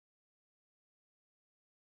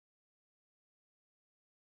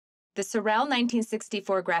The Sorel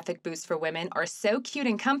 1964 graphic boots for women are so cute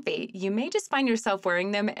and comfy, you may just find yourself wearing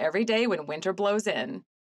them every day when winter blows in.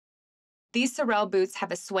 These Sorel boots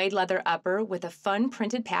have a suede leather upper with a fun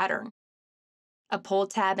printed pattern. A pull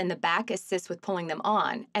tab in the back assists with pulling them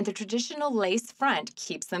on, and the traditional lace front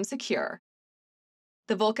keeps them secure.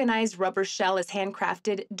 The vulcanized rubber shell is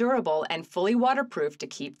handcrafted, durable, and fully waterproof to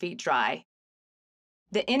keep feet dry.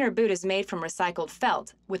 The inner boot is made from recycled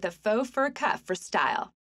felt with a faux fur cuff for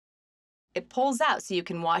style. It pulls out so you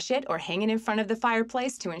can wash it or hang it in front of the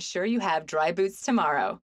fireplace to ensure you have dry boots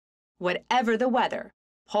tomorrow. Whatever the weather,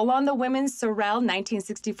 pull on the women's Sorel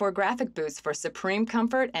 1964 graphic boots for supreme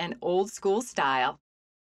comfort and old-school style.